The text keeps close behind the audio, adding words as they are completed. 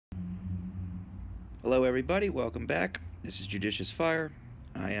Hello everybody, welcome back. This is JudiciousFire.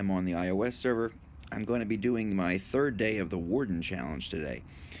 I am on the iOS server. I'm going to be doing my third day of the Warden challenge today.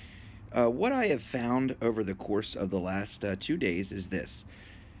 What I have found over the course of the last 2 days is this.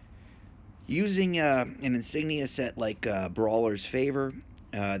 Using an insignia set like Brawler's Favor,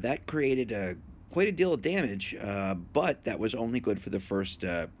 that created quite a deal of damage, but that was only good for the first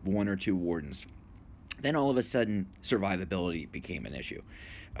one or two Wardens. Then all of a sudden, survivability became an issue.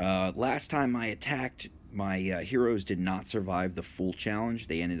 Last time I attacked, my heroes did not survive the full challenge.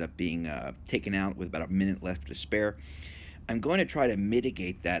 They ended up being taken out with about a minute left to spare. I'm going to try to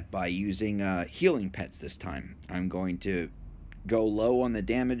mitigate that by using healing pets this time. I'm going to go low on the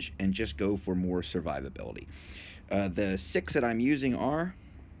damage and just go for more survivability. The 6 that I'm using are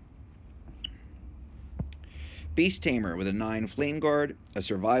Beast Tamer with a 9 Flame Guard, a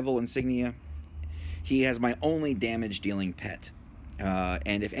Survival Insignia. He has my only damage dealing pet.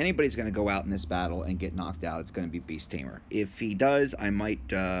 And if anybody's going to go out in this battle and get knocked out, it's going to be Beast Tamer. If he does, I might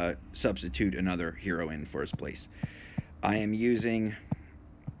substitute another hero in for his place. I am using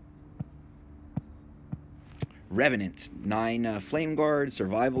Revenant, 9 Flame Guard,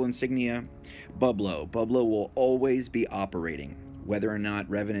 Survival Insignia, Bublo. Bublo will always be operating, whether or not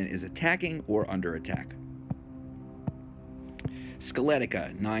Revenant is attacking or under attack.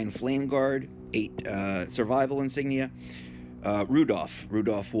 Skeletica, 9 Flame Guard, 8 Survival Insignia. Rudolph.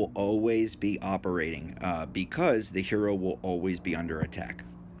 Rudolph will always be operating because the hero will always be under attack.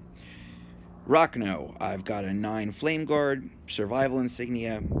 Rockno. I've got a 9 Flame Guard, Survival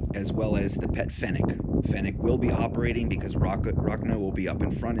Insignia, as well as the pet Fennec. Fennec will be operating because Rockno will be up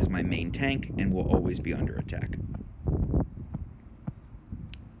in front as my main tank and will always be under attack.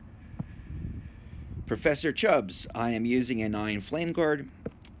 Professor Chubbs. I am using a 9 Flame Guard,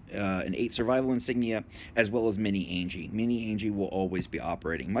 an 8 Survival Insignia, as well as Mini Angie. Mini Angie will always be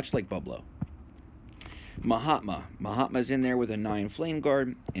operating, much like Bublo. Mahatma. Mahatma's in there with a 9 Flame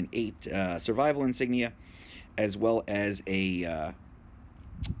Guard, an 8 Survival Insignia, as well as a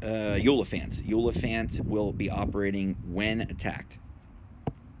Eulophant. Eulophant will be operating when attacked.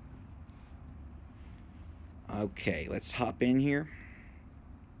 Okay, let's hop in here.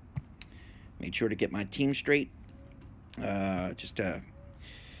 Made sure to get my team straight.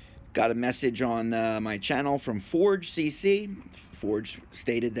 Got a message on my channel from Forge CC. Forge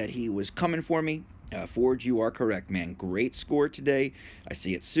stated that he was coming for me. Forge, you are correct, man. Great score today. I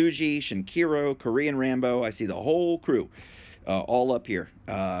see it Suji, Shinkiro, Korean Rambo. I see the whole crew all up here.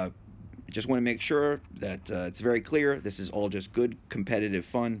 Just want to make sure that it's very clear. This is all just good competitive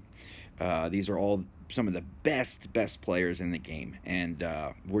fun. These are all some of the best players in the game, and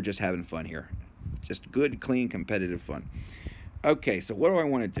we're just having fun here. Just good, clean, competitive fun. Okay, so what do I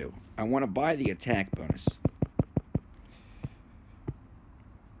want to do? I want to buy the attack bonus.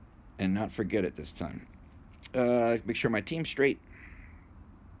 And not forget it this time. Make sure my team's straight.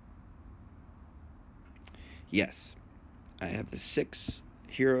 Yes, I have the 6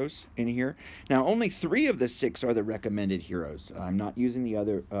 heroes in here. Now, only 3 of the 6 are the recommended heroes. I'm not using the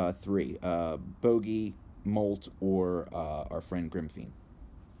other 3. Bogey, Molt, or our friend Grimfiend.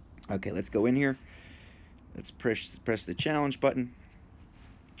 Okay, let's go in here. Let's press the challenge button.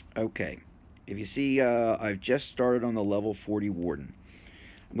 Okay, if you see, I've just started on the level 40 Warden.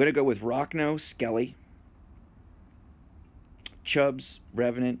 I'm going to go with Rockno, Skelly, Chubbs,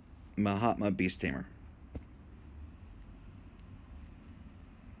 Revenant, Mahatma, Beast Tamer.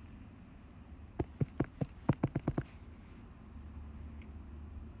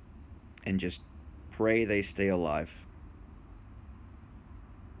 And just pray they stay alive.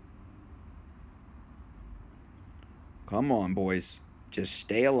 Come on, boys. Just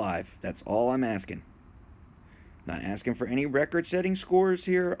stay alive. That's all I'm asking. Not asking for any record-setting scores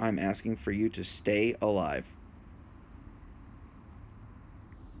here. I'm asking for you to stay alive.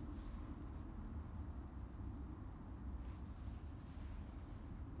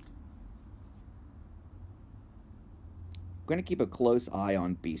 I'm going to keep a close eye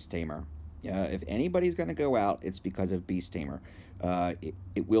on Beast Tamer. If anybody's going to go out, it's because of Beast Tamer.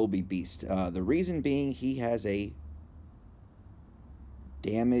 It will be Beast. The reason being, he has a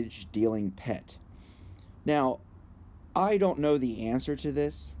damage-dealing pet. Now, I don't know the answer to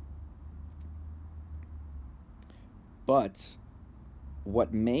this, but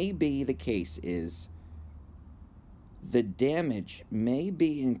what may be the case is the damage may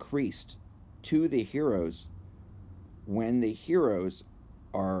be increased to the heroes when the heroes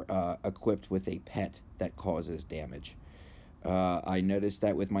are equipped with a pet that causes damage. I noticed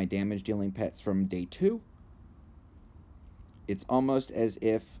that with my damage-dealing pets from day 2. It's almost as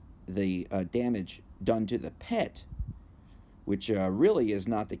if the damage done to the pet which really is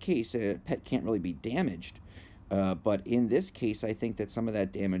not the case. A pet can't really be damaged. But in this case, I think that some of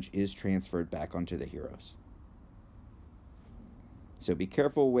that damage is transferred back onto the heroes. So be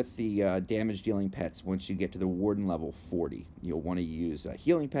careful with the damage-dealing pets once you get to the Warden level 40. You'll want to use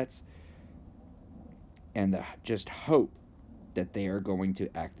healing pets and just hope that they are going to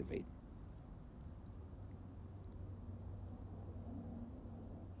activate.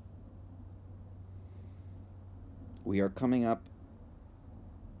 We are coming up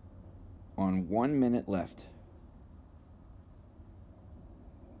on 1 minute left.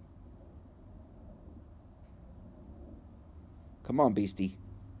 Come on, Beastie.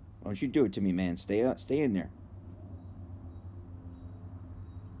 Why don't you do it to me, man? Stay in there.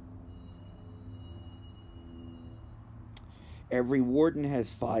 Every Warden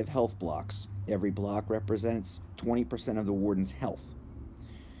has 5 health blocks. Every block represents 20% of the Warden's health.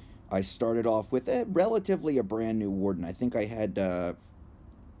 I started off with a brand new Warden. I think I had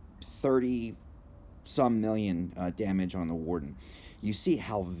 30-some million damage on the Warden. You see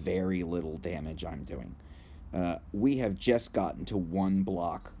how very little damage I'm doing. We have just gotten to 1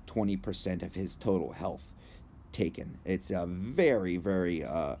 block, 20% of his total health taken. It's a very, very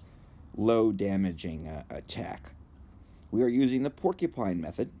low damaging attack. We are using the porcupine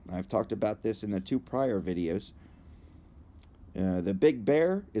method. I've talked about this in the 2 prior videos. The big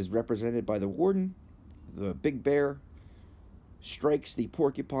bear is represented by the Warden. The big bear strikes the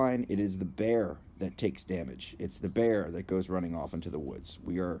porcupine. It is the bear that takes damage. It's the bear that goes running off into the woods.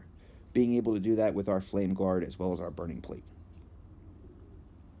 We are being able to do that with our flame guard as well as our burning plate.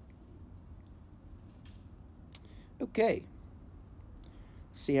 Okay,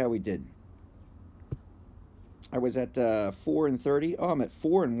 see how we did. I was at 4 and 30. Oh, I'm at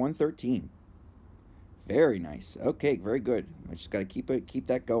 4 and 113. Very nice. Okay, very good. I just got to keep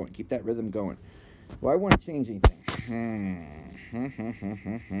that going, keep that rhythm going. Well, I want to change anything.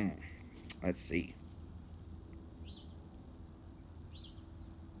 Let's see.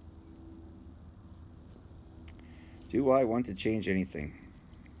 Do I want to change anything?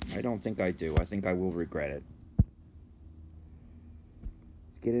 I don't think I do. I think I will regret it.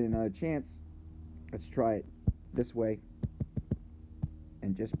 Let's get it another chance. Let's try it this way.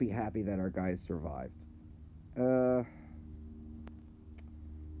 And just be happy that our guys survived. Let's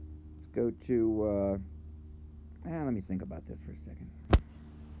go to... let me think about this for a second.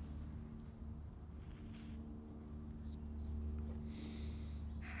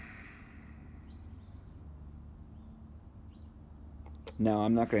 No,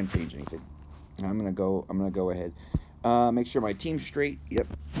 I'm not going to change anything. I'm gonna go ahead. Make sure my team's straight. Yep.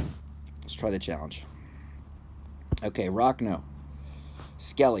 Let's try the challenge. Okay, Rockno,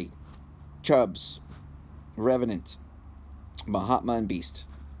 Skelly, Chubbs, Revenant, Mahatma, and Beast.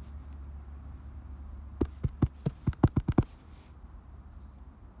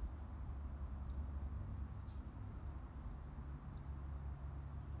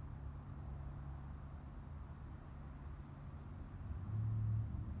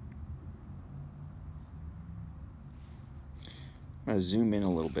 I'm going to zoom in a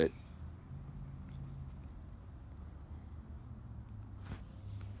little bit.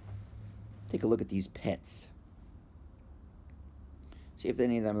 Take a look at these pets. See if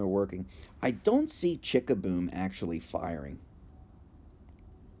any of them are working. I don't see Chickaboom actually firing.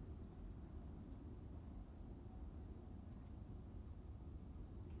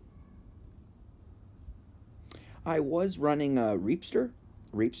 I was running a Reapster.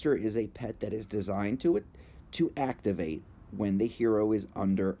 Reapster is a pet that is designed to activate when the hero is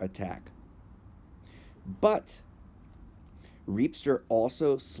under attack. But Reapster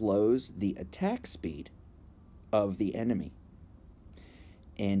also slows the attack speed of the enemy.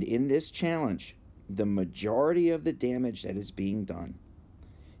 And in this challenge, the majority of the damage that is being done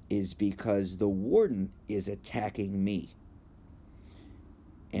is because the Warden is attacking me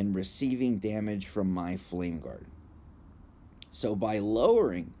and receiving damage from my Flame Guard. So by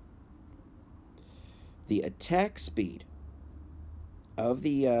lowering the attack speed of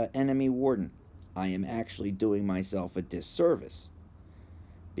the enemy Warden, I am actually doing myself a disservice,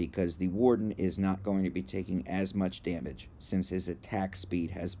 because the Warden is not going to be taking as much damage since his attack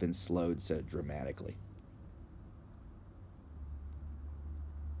speed has been slowed so dramatically.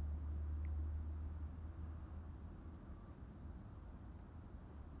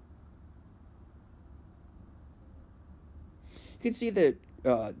 You can see the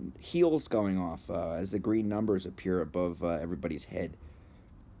heals going off as the green numbers appear above everybody's head.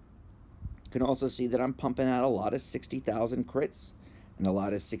 You can also see that I'm pumping out a lot of 60,000 crits and a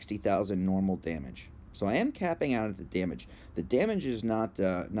lot of 60,000 normal damage. So I am capping out at the damage. The damage is not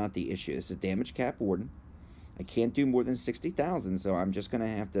the issue. It's a damage cap Warden. I can't do more than 60,000, so I'm just going to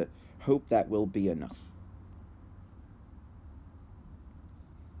have to hope that will be enough.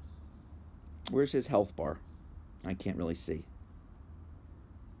 Where's his health bar? I can't really see.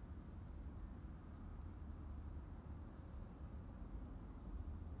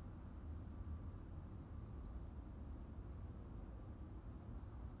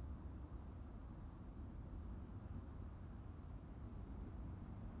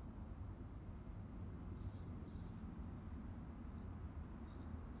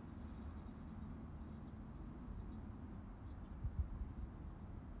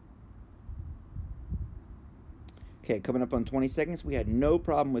 Okay, coming up on 20 seconds. We had no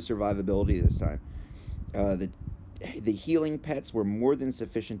problem with survivability this time. The healing pets were more than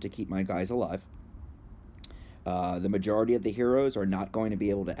sufficient to keep my guys alive. The majority of the heroes are not going to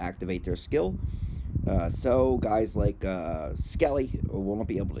be able to activate their skill. So guys like Skelly will not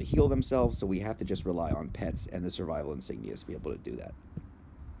be able to heal themselves, so we have to just rely on pets and the survival insignias to be able to do that.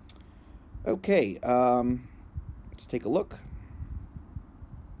 Okay, let's take a look.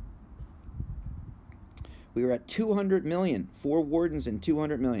 We were at 200 million, 4 wardens and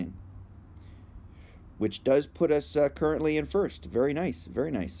 200 million, which does put us currently in first. Very nice,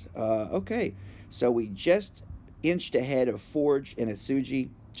 very nice. Okay, so we just inched ahead of Forge and Atsuji,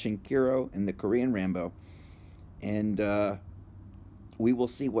 Shinkiro, and the Korean Rambo, and we will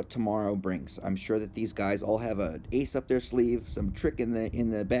see what tomorrow brings. I'm sure that these guys all have an ace up their sleeve, some trick in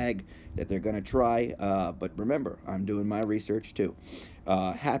the bag that they're going to try. But remember, I'm doing my research too.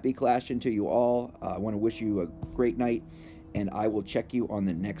 Happy clashing to you all. I want to wish you a great night, and I will check you on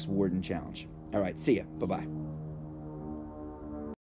the next Warden Challenge. All right, see ya. Bye-bye.